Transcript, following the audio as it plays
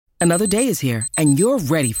Another day is here, and you're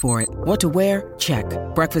ready for it. What to wear? Check.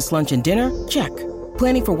 Breakfast, lunch, and dinner? Check.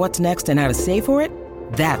 Planning for what's next and how to save for it?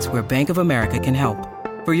 That's where Bank of America can help.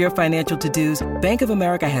 For your financial to-dos, Bank of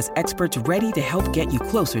America has experts ready to help get you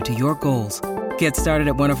closer to your goals. Get started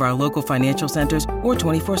at one of our local financial centers or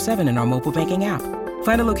 24/7 in our mobile banking app.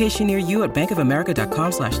 Find a location near you at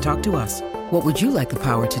bankofamerica.com/talktous. What would you like the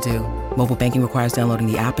power to do? Mobile banking requires downloading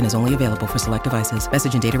the app and is only available for select devices.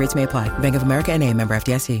 Message and data rates may apply. Bank of America N.A., member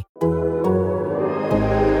FDIC.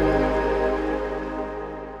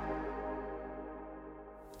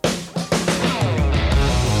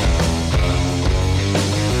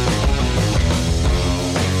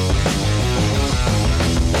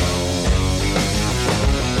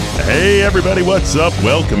 Hey everybody, what's up?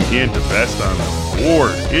 Welcome into Best on the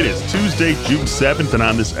Board. It is Tuesday, June 7th, and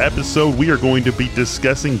on this episode, we are going to be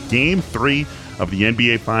discussing Game 3 of the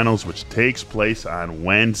NBA Finals, which takes place on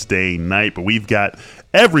Wednesday night. But we've got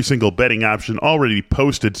every single betting option already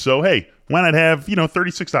posted, so hey, why not have,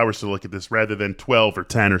 36 hours to look at this rather than 12 or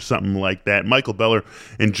 10 or something like that. Michael Beller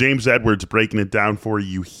and James Edwards breaking it down for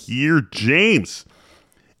you here. James,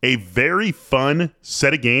 a very fun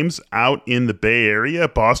set of games out in the Bay Area.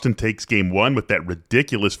 Boston takes game one with that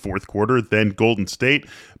ridiculous fourth quarter. Then Golden State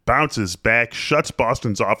bounces back, shuts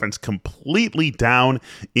Boston's offense completely down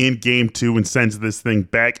in game two, and sends this thing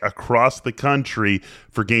back across the country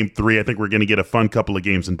for game three. I think we're going to get a fun couple of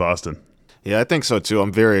games in Boston. Yeah, I think so too.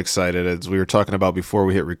 I'm very excited. As we were talking about before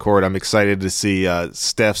we hit record, I'm excited to see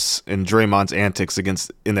Steph's and Draymond's antics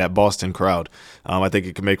in that Boston crowd. I think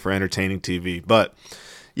it can make for entertaining TV. But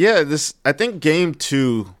yeah, I think game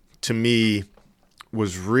two to me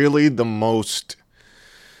was really the most.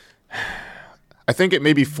 I think it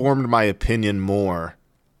maybe formed my opinion more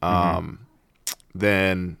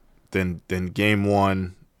than game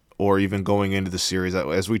one, or even going into the series.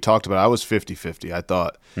 As we talked about, I was 50-50. I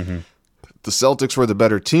thought the Celtics were the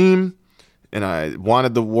better team, and I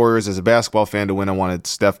wanted the Warriors as a basketball fan to win. I wanted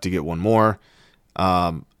Steph to get one more.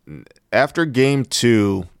 After game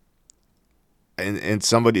two, and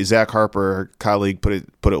somebody, Zach Harper, our colleague, put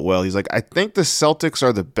it well. He's like, I think the Celtics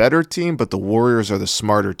are the better team, but the Warriors are the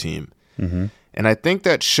smarter team. Mm-hmm. And I think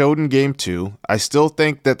that showed in game two. I still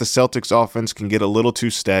think that the Celtics offense can get a little too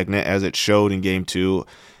stagnant, as it showed in game two.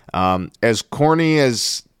 As corny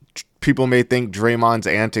as people may think Draymond's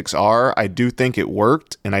antics are, I do think it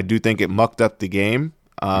worked, and I do think it mucked up the game,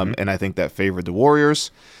 and I think that favored the Warriors.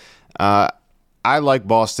 I like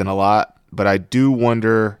Boston a lot, but I do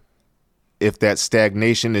wonder if that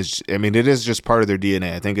stagnation is, it is just part of their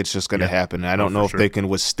DNA. I think it's just going to happen. I don't know if they can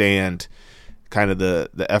withstand kind of the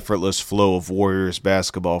effortless flow of Warriors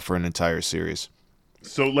basketball for an entire series.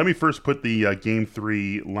 So let me first put the game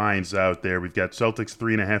three lines out there. We've got Celtics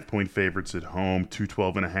 3.5-point favorites at home.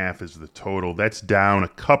 212.5 is the total. That's down a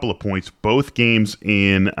couple of points. Both games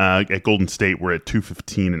at Golden State were at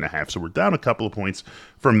 215.5. So we're down a couple of points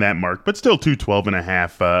from that mark, but still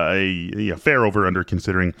 212.5, a fair over under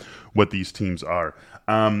considering what these teams are.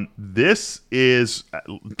 This is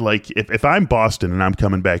like, if I'm Boston and I'm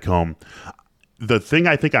coming back home, the thing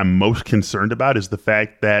I think I'm most concerned about is the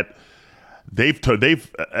fact that they've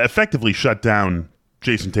effectively shut down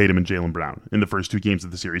Jason Tatum and Jaylen Brown in the first two games of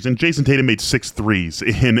the series. And Jason Tatum made 6 threes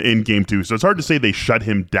in game two. So it's hard to say they shut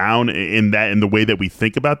him down in the way that we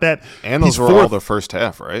think about that. And those were all the first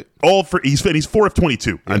half, right? He's 4 of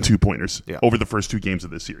 22 on 2-pointers over the first two games of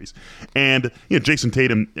this series. And Jason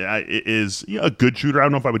Tatum is a good shooter. I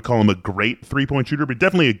don't know if I would call him a great 3-point shooter, but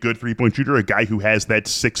definitely a good 3-point shooter, a guy who has that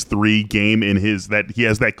 6-3 game he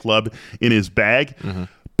has that club in his bag. Mm-hmm.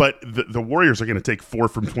 But the Warriors are going to take 4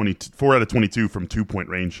 out of 22 from 2-point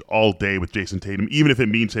range all day with Jason Tatum, even if it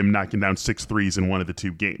means him knocking down 6 threes in one of the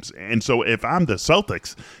two games. And so if I'm the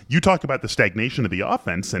Celtics, you talk about the stagnation of the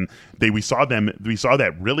offense, and we saw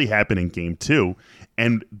that really happen in game two.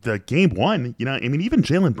 And the game one, even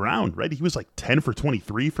Jaylen Brown, right? He was like 10 for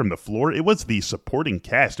 23 from the floor. It was the supporting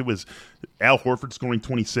cast. It was Al Horford scoring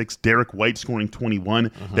 26, Derek White scoring 21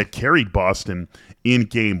 that carried Boston in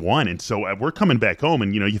game one. And so we're coming back home,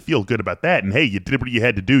 and, you feel good about that. And, hey, you did what you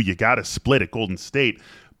had to do. You got to split at Golden State.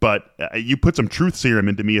 But you put some truth serum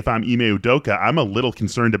into me. If I'm Ime Udoka, I'm a little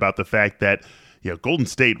concerned about the fact that Golden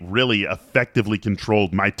State really effectively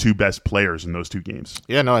controlled my two best players in those two games.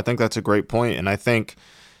 Yeah, no, I think that's a great point. And I think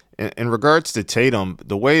in regards to Tatum,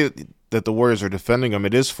 the way that the Warriors are defending him,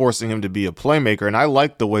 it is forcing him to be a playmaker. And I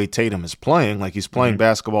like the way Tatum is playing. Like, he's playing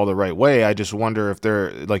basketball the right way. I just wonder if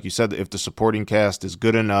like you said, if the supporting cast is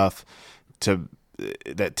good enough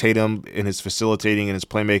that Tatum in his facilitating and his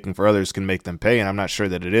playmaking for others can make them pay. And I'm not sure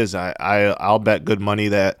that it is. I'll bet good money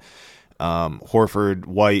that Horford,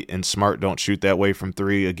 White, and Smart don't shoot that way from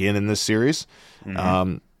three again in this series.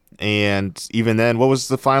 And even then, what was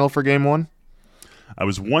the final for game one? I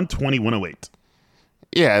was 120-108.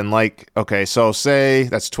 Yeah, and okay, so say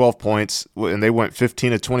that's 12 points, and they went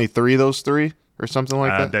 15 of 23, those three, or something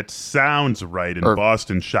like that? That sounds right, and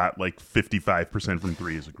Boston shot 55% from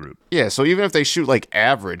three as a group. Yeah, so even if they shoot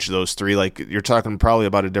average those three, you're talking probably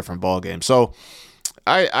about a different ball game. So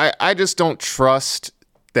I just don't trust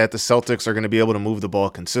that the Celtics are going to be able to move the ball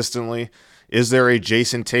consistently. Is there a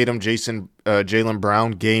Jason Tatum, Jaylen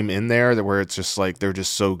Brown game in there where it's just they're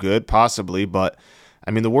just so good? Possibly, but I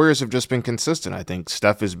mean, the Warriors have just been consistent. I think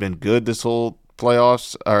Steph has been good this whole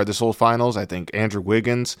playoffs, or this whole finals. I think Andrew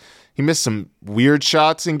Wiggins, he missed some weird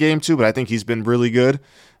shots in game two, but I think he's been really good.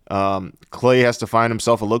 Clay has to find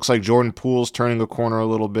himself. It looks like Jordan Poole's turning a corner a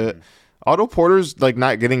little bit. Otto Porter's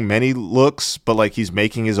not getting many looks, but he's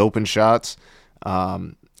making his open shots. I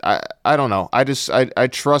don't know. I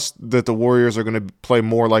trust that the Warriors are going to play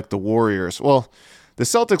more like the Warriors. Well, the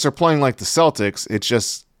Celtics are playing like the Celtics. It's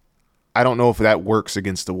just I don't know if that works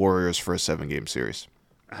against the Warriors for a 7-game series.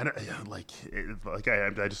 I don't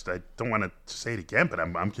want to say it again,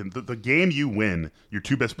 but the game you win, your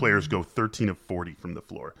two best players go 13 of 40 from the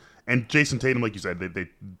floor. And Jason Tatum, like you said,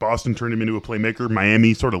 Boston turned him into a playmaker.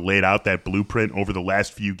 Miami sort of laid out that blueprint over the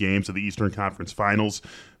last few games of the Eastern Conference Finals.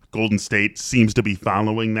 Golden State seems to be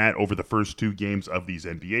following that over the first two games of these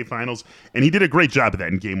NBA Finals. And he did a great job of that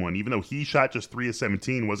in Game 1. Even though he shot just 3 of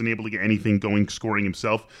 17, wasn't able to get anything going scoring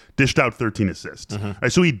himself, dished out 13 assists.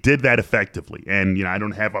 Right, so he did that effectively. And, I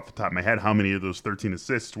don't have off the top of my head how many of those 13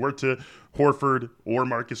 assists were to Horford or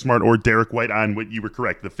Marcus Smart or Derek White on what you were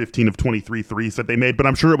correct, the 15 of 23 threes that they made, but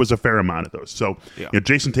I'm sure it was a fair amount of those. So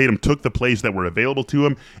Jason Tatum took the plays that were available to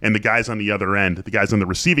him, and the guys on the other end, the guys on the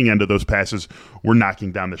receiving end of those passes were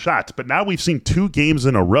knocking down the shots. But now we've seen 2 games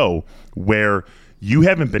in a row where you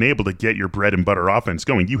haven't been able to get your bread and butter offense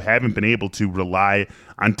going. You haven't been able to rely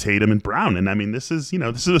on Tatum and Brown. And I mean, this is a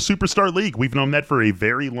superstar league. We've known that for a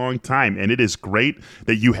very long time. And it is great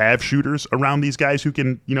that you have shooters around these guys who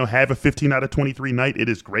can, have a 15 out of 23 night. It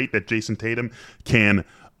is great that Jason Tatum can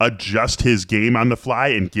adjust his game on the fly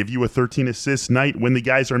and give you a 13 assist night when the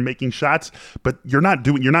guys are making shots, but you're not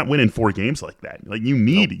winning 4 games like that. You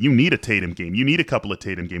need a Tatum game. You need a couple of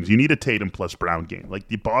Tatum games. You need a Tatum plus Brown game.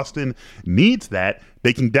 The Boston needs that.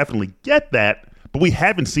 They can definitely get that, but we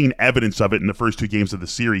haven't seen evidence of it in the first 2 games of the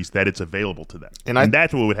series that it's available to them. And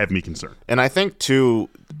that's what would have me concerned. And I think too,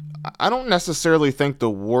 I don't necessarily think the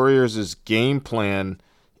Warriors' game plan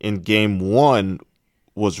in game 1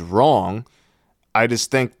 was wrong. I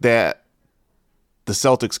just think that the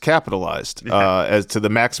Celtics capitalized as to the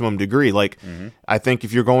maximum degree. I think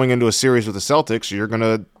if you're going into a series with the Celtics, you're going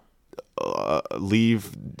to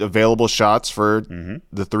leave available shots for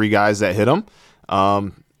the 3 guys that hit them.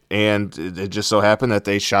 And it just so happened that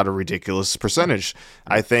they shot a ridiculous percentage.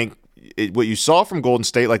 I think what you saw from Golden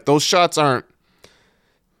State, those shots aren't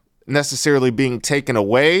necessarily being taken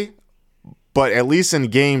away. But at least in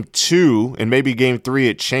game 2 and maybe game 3,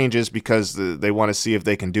 it changes because they want to see if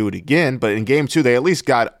they can do it again. But in game 2, they at least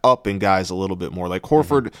got up in guys a little bit more.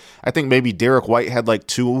 Horford, I think maybe Derek White had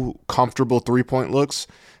 2 comfortable 3-point looks.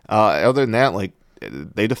 Other than that,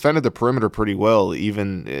 they defended the perimeter pretty well,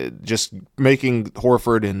 even just making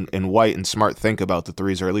Horford and White and Smart think about the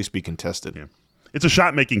threes or at least be contested. Yeah. It's a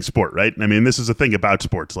shot-making sport, right? I mean, this is the thing about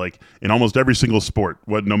sports. In almost every single sport,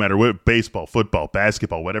 no matter what, baseball, football,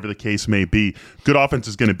 basketball, whatever the case may be, good offense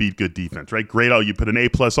is going to beat good defense, right? You put an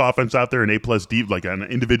A-plus offense out there, an A-plus an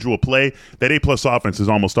individual play, that A-plus offense is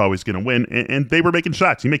almost always going to win, and they were making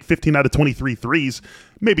shots. You make 15 out of 23 threes,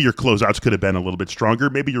 maybe your closeouts could have been a little bit stronger,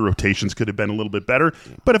 maybe your rotations could have been a little bit better,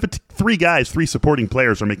 but if 3 supporting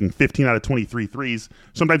players are making 15 out of 23 threes,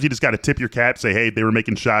 sometimes you just got to tip your cap, say, hey, they were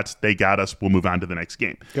making shots, they got us, we'll move on to the next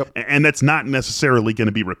game. Yep. And that's not necessarily going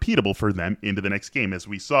to be repeatable for them into the next game, as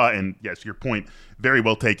we saw. And yes, your point, very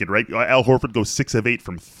well taken, right? Al Horford goes 6 of 8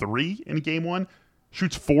 from 3 in game 1,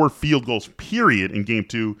 shoots 4 field goals, period, in game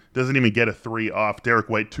 2, doesn't even get a 3 off. Derek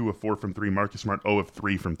White, 2 of 4 from 3. Marcus Smart, 0 of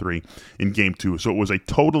 3 from 3 in game 2. So it was a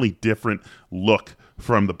totally different look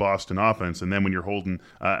from the Boston offense. And then when you're holding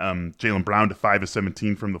Jaylen Brown to 5 of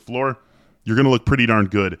 17 from the floor, you're going to look pretty darn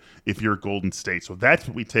good if you're Golden State. So that's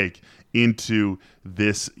what we take into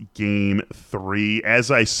this game 3. As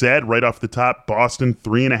I said, right off the top, Boston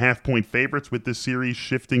 3.5-point favorites with this series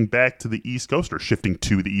shifting back to the East Coast, or shifting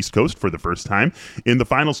to the East Coast for the first time in the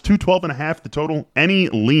finals. 212.5 the total. Any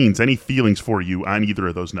leans, any feelings for you on either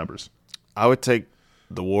of those numbers? I would take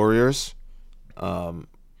the Warriors in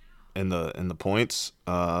the points,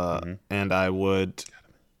 and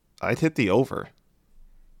I'd hit the over.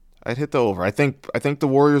 I'd hit the over. I think the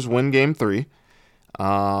Warriors win Game 3.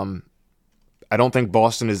 I don't think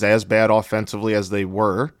Boston is as bad offensively as they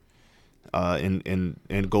were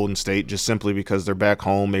in Golden State, just simply because they're back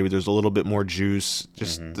home. Maybe there's a little bit more juice,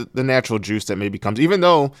 just the natural juice that maybe comes. Even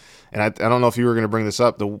though, and I don't know if you were going to bring this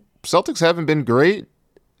up, the Celtics haven't been great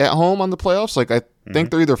at home on the playoffs. Like I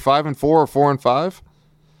think they're either 5-4 or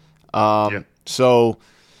 4-5. So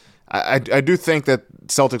I do think that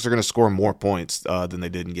Celtics are going to score more points than they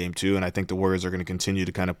did in Game 2, and I think the Warriors are going to continue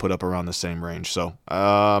to kind of put up around the same range. So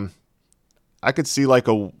I could see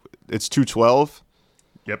it's 212.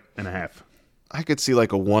 Yep, and a half. I could see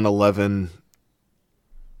like a 111,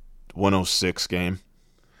 106 game.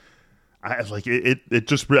 I like it. It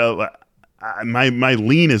just my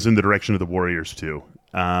lean is in the direction of the Warriors too.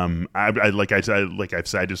 I'm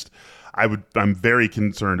very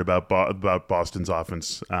concerned about Boston's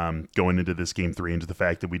offense going into this Game 3, into the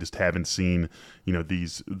fact that we just haven't seen,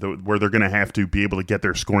 where they're going to have to be able to get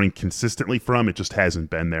their scoring consistently from. It just hasn't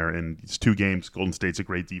been there. And these 2 games, Golden State's a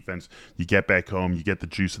great defense. You get back home, you get the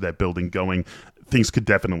juice of that building going. Things could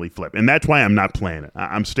definitely flip, and that's why I'm not playing it.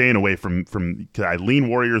 I'm staying away from. I lean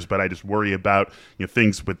Warriors, but I just worry about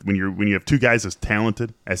things with when you have 2 guys as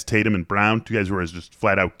talented as Tatum and Brown, 2 guys who are as just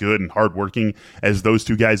flat out good and hardworking as those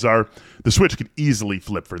 2 guys are. The switch could easily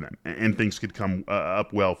flip for them, and things could come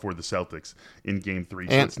up well for the Celtics in Game 3.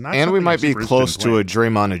 So and we might be close to a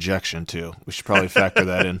Draymond ejection too. We should probably factor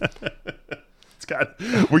that in.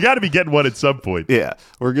 We got to be getting one at some point. Yeah,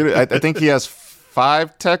 we're gonna. I think he has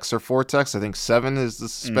 5 techs or 4 techs. I think 7 is the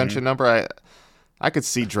suspension number. I could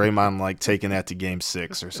see Draymond taking that to Game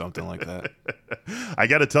 6 or something like that. I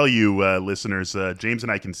got to tell you, listeners, James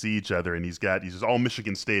and I can see each other, and he's just all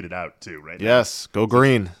Michigan Stated out too, right? Yes, go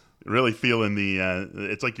green. Really feeling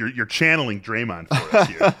it's like you're channeling Draymond for us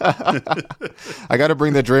here. I got to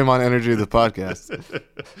bring the Draymond energy to the podcast.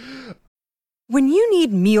 When you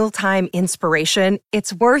need mealtime inspiration,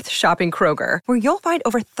 it's worth shopping Kroger, where you'll find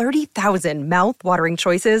over 30,000 mouth-watering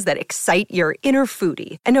choices that excite your inner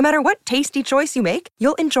foodie. And no matter what tasty choice you make,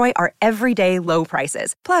 you'll enjoy our everyday low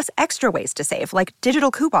prices, plus extra ways to save, like digital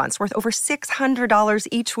coupons worth over $600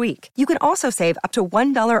 each week. You can also save up to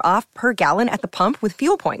 $1 off per gallon at the pump with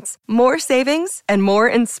fuel points. More savings and more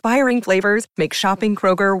inspiring flavors make shopping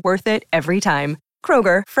Kroger worth it every time.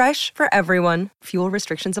 Kroger, fresh for everyone. Fuel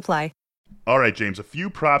restrictions apply. All right, James, a few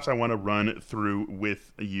props I want to run through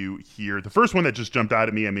with you here. The first one that just jumped out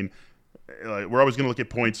at me, we're always going to look at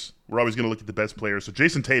points. We're always going to look at the best players. So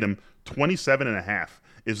Jason Tatum, 27.5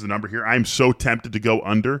 is the number here. I'm so tempted to go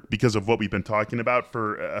under because of what we've been talking about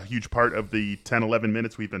for a huge part of the 10, 11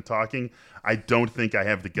 minutes we've been talking. I don't think I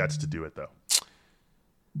have the guts to do it, though.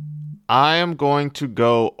 I am going to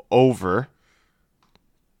go over.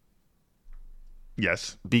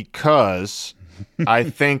 Yes. Because I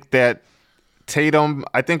think that Tatum,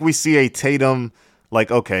 I think we see a Tatum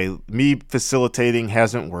okay, me facilitating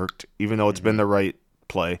hasn't worked, even though it's been the right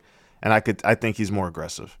play, and I think he's more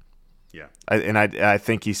aggressive. Yeah, I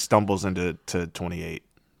think he stumbles into 28,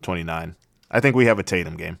 29. I think we have a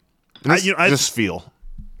Tatum game. I just feel.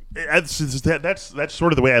 That's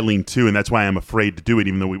sort of the way I lean too, and that's why I'm afraid to do it.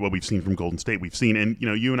 Even though what we've seen from Golden State, we've seen, and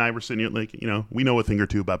you and I were sitting here we know a thing or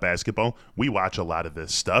two about basketball. We watch a lot of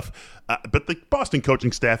this stuff, but the Boston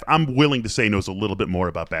coaching staff, I'm willing to say, knows a little bit more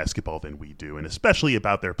about basketball than we do, and especially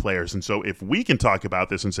about their players. And so, if we can talk about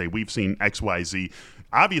this and say we've seen X, Y, Z,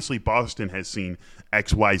 obviously Boston has seen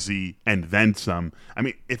X, Y, Z, and then some.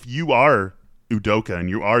 If you are Udoka and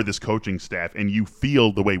you are this coaching staff and you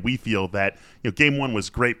feel the way we feel that Game 1 was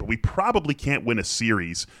great, but we probably can't win a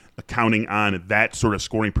series counting on that sort of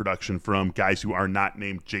scoring production from guys who are not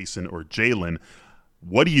named Jason or Jalen.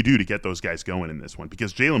 What do you do to get those guys going in this one?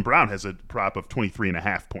 Because Jaylen Brown has a prop of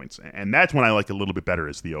 23.5 points, and that's one I like a little bit better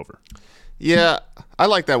as the over. Yeah, I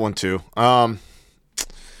like that one too. I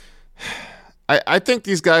think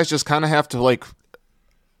these guys just kind of have to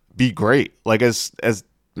be great. As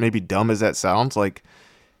maybe dumb as that sounds, I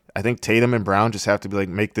think Tatum and Brown just have to be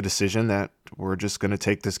make the decision that we're just going to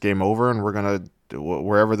take this game over, and we're going to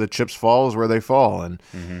wherever the chips fall is where they fall. And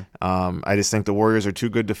I just think the Warriors are too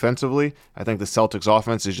good defensively. I think the Celtics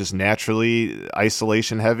offense is just naturally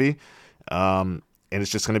isolation heavy, and it's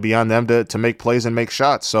just going to be on them to make plays and make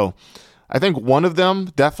shots. So I think one of them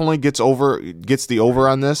definitely gets the over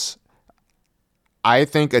on this. I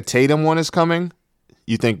think a Tatum one is coming.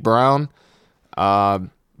 You think Brown?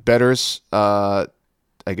 Bettors, I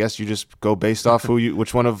guess you just go based off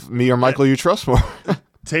which one of me or Michael you trust more.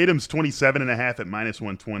 Tatum's 27.5 at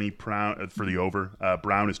 -120 for the over.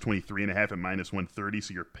 Brown is 23.5 at -130,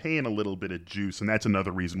 so you're paying a little bit of juice, and that's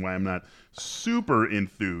another reason why I'm not super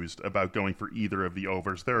enthused about going for either of the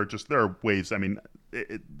overs. There are ways. I mean,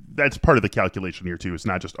 that's part of the calculation here too. It's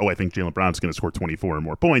not just I think Jaylen Brown's going to score 24 or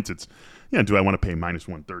more points. It's do I want to pay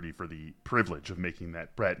 -130 for the privilege of making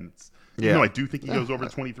that bet? And I do think he goes over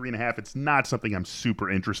 23.5. It's not something I'm super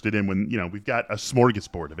interested in when we've got a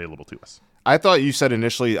smorgasbord available to us. I thought you said it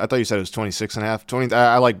was 26.5.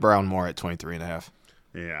 I like Brown more at 23.5.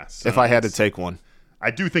 Yeah. So if I had to take one. I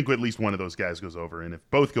do think at least one of those guys goes over, and if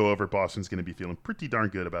both go over, Boston's going to be feeling pretty darn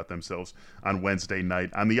good about themselves on Wednesday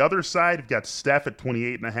night. On the other side, we've got Steph at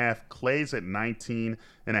 28.5, Clay's at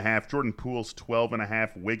 19.5, Jordan Poole's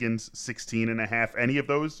 12.5, Wiggins 16.5. Any of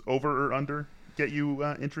those over or under get you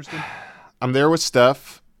interested? I'm there with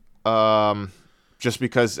Steph, just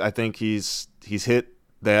because I think he's hit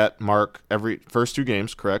that mark every first two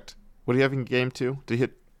games, correct? What do you have in game 2? Did he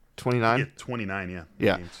hit 29? He hit 29, yeah.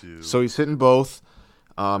 Yeah. Game 2. So he's hitting both.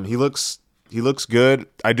 He looks good.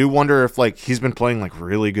 I do wonder if he's been playing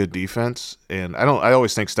really good defense, and I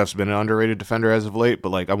always think Steph's been an underrated defender as of late,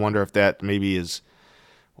 but I wonder if that maybe is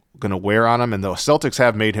going to wear on him. And the Celtics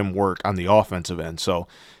have made him work on the offensive end, so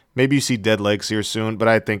maybe you see dead legs here soon. But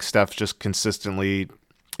I think Steph just consistently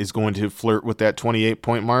is going to flirt with that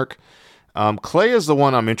 28-point mark. Clay is the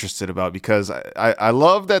one I'm interested about because I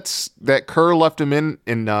love that Kerr left him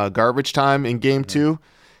in garbage time in game 2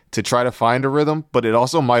 to try to find a rhythm, but it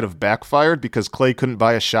also might have backfired because Clay couldn't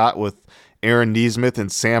buy a shot with Aaron Nesmith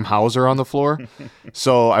and Sam Hauser on the floor.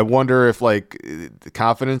 So I wonder if the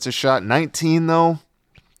confidence is shot. 19 though,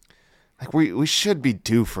 we should be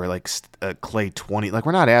due for a Clay 20.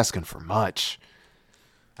 We're not asking for much.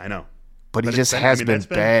 I know, but he just has been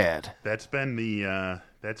bad. That's been the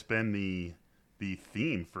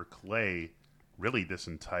theme for Clay really this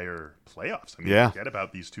entire playoffs. I mean, forget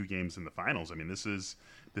about these 2 games in the finals. I mean, this is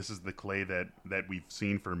the Clay that we've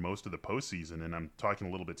seen for most of the postseason, and I'm talking a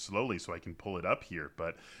little bit slowly so I can pull it up here.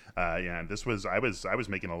 But I was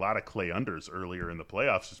making a lot of Clay unders earlier in the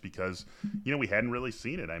playoffs just because we hadn't really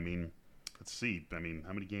seen it. I mean, let's see. I mean,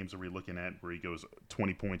 how many games are we looking at where he goes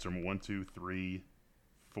 20 points or 1, 2, 3,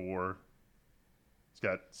 4? He's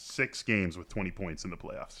got 6 games with 20 points in the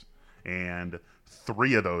playoffs, and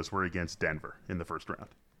 3 of those were against Denver in the first round.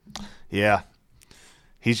 Yeah.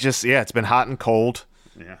 He's just, it's been hot and cold.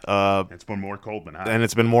 Yeah. It's been more cold than hot. And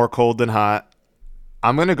it's been more cold than hot.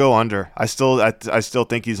 I'm going to go under. I still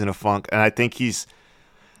think he's in a funk, and I think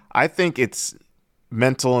it's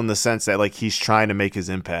mental in the sense that he's trying to make his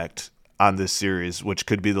impact on this series, which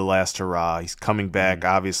could be the last hurrah. He's coming back,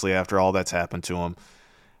 obviously, after all that's happened to him.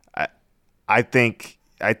 I think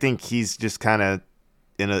he's just kind of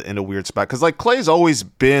in a weird spot because Clay's always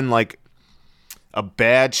been a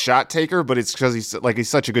bad shot taker, but it's because he's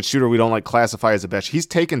such a good shooter. We don't classify as a bad. He's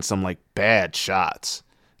taken some bad shots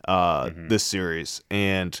this series,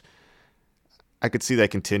 and I could see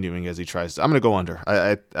that continuing as he tries. I'm going to go under.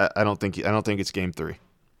 I don't think it's game 3.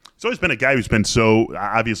 He's always been a guy who's been so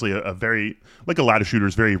obviously a very a lot of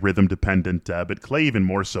shooters, very rhythm dependent, but Clay even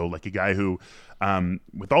more so, a guy who.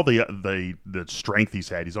 With all the strength he's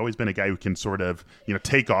had, he's always been a guy who can sort of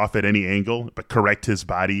take off at any angle, but correct his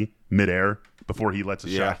body midair before he lets a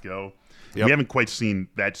shot go. Yep. We haven't quite seen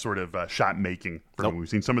that sort of shot making from him. We've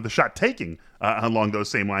seen some of the shot taking along those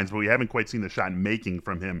same lines, but we haven't quite seen the shot making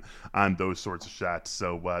from him on those sorts of shots.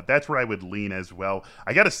 So that's where I would lean as well.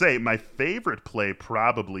 I got to say, my favorite play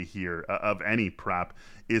probably here of any prop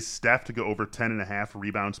is Steph to go over 10.5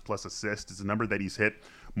 rebounds plus assists. It's a number that he's hit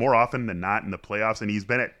more often than not in the playoffs, and he's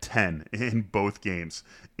been at 10 in both games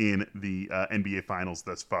in the NBA Finals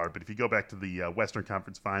thus far. But if you go back to the Western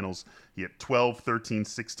Conference Finals, he had 12, 13,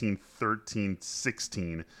 16, 13,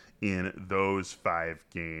 16 in those 5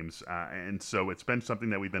 games. And so it's been something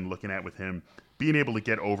that we've been looking at with him, being able to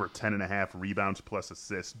get over 10.5 rebounds plus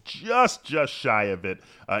assists, just shy of it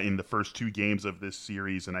in the first 2 games of this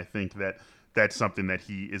series. And I think that's something that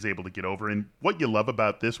he is able to get over. And what you love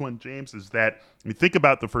about this one, James, is that think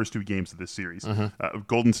about the first 2 games of this series.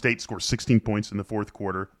 Golden State scores 16 points in the fourth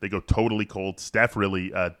quarter. They go totally cold. Steph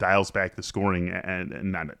really dials back the scoring,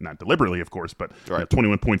 and not deliberately, of course, but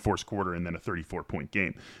 21-point fourth quarter and then a 34-point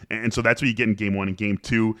game. And so that's what you get in game 1. In game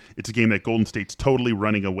 2, it's a game that Golden State's totally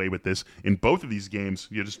running away with this. In both of these games,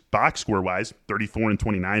 just box score-wise, 34 and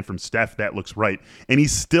 29 from Steph, that looks right. And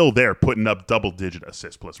he's still there putting up double-digit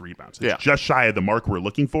assists plus rebounds. It's just shy of the mark we're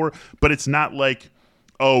looking for, but it's not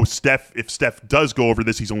oh, if Steph does go over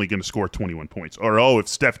this, he's only going to score 21 points. Or, oh, if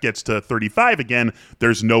Steph gets to 35 again,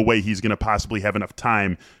 there's no way he's going to possibly have enough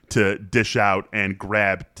time to dish out and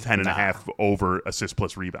grab 10.5 over assists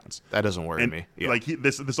plus rebounds. That doesn't worry me. Yeah. Like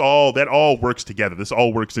that all works together. This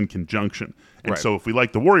all works in conjunction. And so if we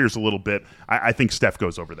like the Warriors a little bit, I think Steph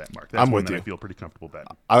goes over that mark. That's one that I feel pretty comfortable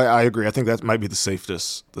betting. I agree. I think that might be the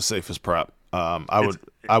safest prop.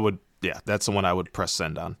 I would. Yeah, that's the one I would press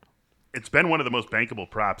send on. It's been one of the most bankable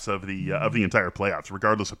props of the entire playoffs,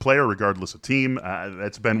 regardless of player, regardless of team.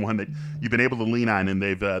 That's been one that you've been able to lean on, and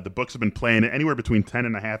they've the books have been playing anywhere between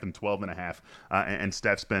 10.5 and 12.5, and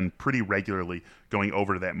Steph's been pretty regularly going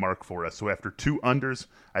over to that mark for us. So after 2 unders,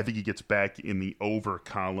 I think he gets back in the over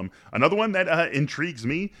column. Another one that intrigues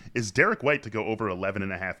me is Derek White to go over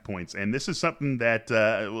 11.5 points, and this is something that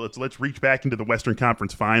let's reach back into the Western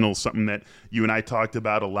Conference Finals, something that you and I talked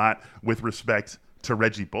about a lot with respect to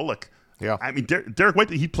Reggie Bullock. Yeah, I mean, Derek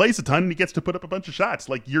White, he plays a ton and he gets to put up a bunch of shots.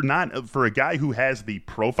 Like, you're not, for a guy who has the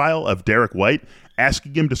profile of Derek White,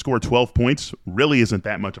 asking him to score 12 points really isn't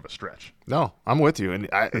that much of a stretch. No, I'm with you. And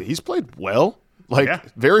he's played well,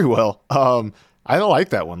 very well. I don't like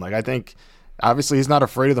that one. Like, I think, obviously, he's not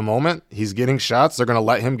afraid of the moment. He's getting shots. They're going to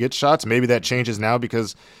let him get shots. Maybe that changes now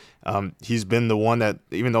because he's been the one that,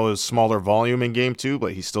 even though it was smaller volume in game 2,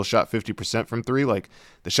 but he still shot 50% from 3. Like,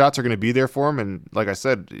 the shots are going to be there for him. And like I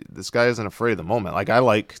said, this guy isn't afraid of the moment. Like, I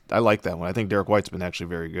like that one. I think Derek White's been actually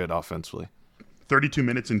very good offensively. 32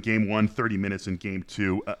 minutes in game 1, 30 minutes in game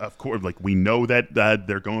 2. Of course, like, we know that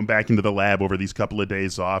they're going back into the lab over these couple of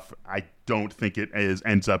days off. I don't think it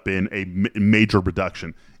ends up in a major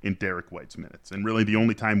reduction in Derek White's minutes. And really the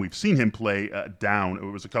only time we've seen him play down, it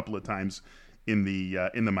was a couple of times in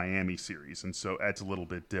the Miami series, and so that's a little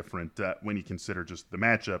bit different when you consider just the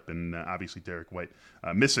matchup, and obviously Derek White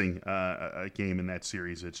missing a game in that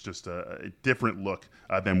series. It's just a different look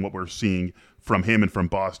than what we're seeing from him and from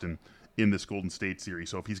Boston in this Golden State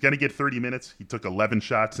series. So if he's going to get 30 minutes, he took 11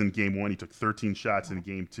 shots in game 1, he took 13 shots in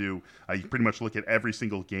game 2. You pretty much look at every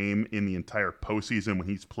single game in the entire postseason. When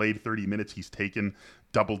he's played 30 minutes, he's taken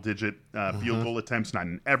double-digit field goal attempts, not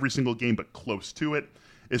in every single game, but close to it.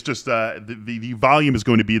 It's just the volume is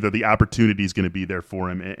going to be there. The opportunity is going to be there for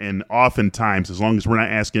him. And oftentimes, as long as we're not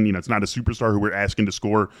asking, it's not a superstar who we're asking to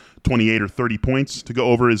score 28 or 30 points to go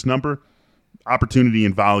over his number, opportunity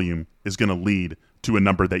and volume is going to lead to a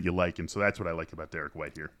number that you like. And so that's what I like about Derek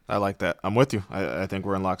White here. I like that. I'm with you. I think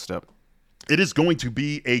we're in lockstep. It is going to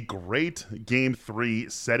be a great Game 3,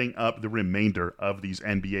 setting up the remainder of these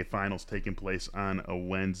NBA Finals taking place on a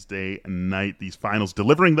Wednesday night. These finals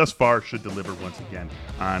delivering thus far should deliver once again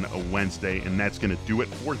on a Wednesday, and that's going to do it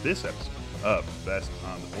for this episode of Best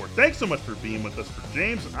on the Board. Thanks so much for being with us. For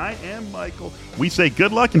James, I am Michael. We say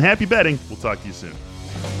good luck and happy betting. We'll talk to you soon.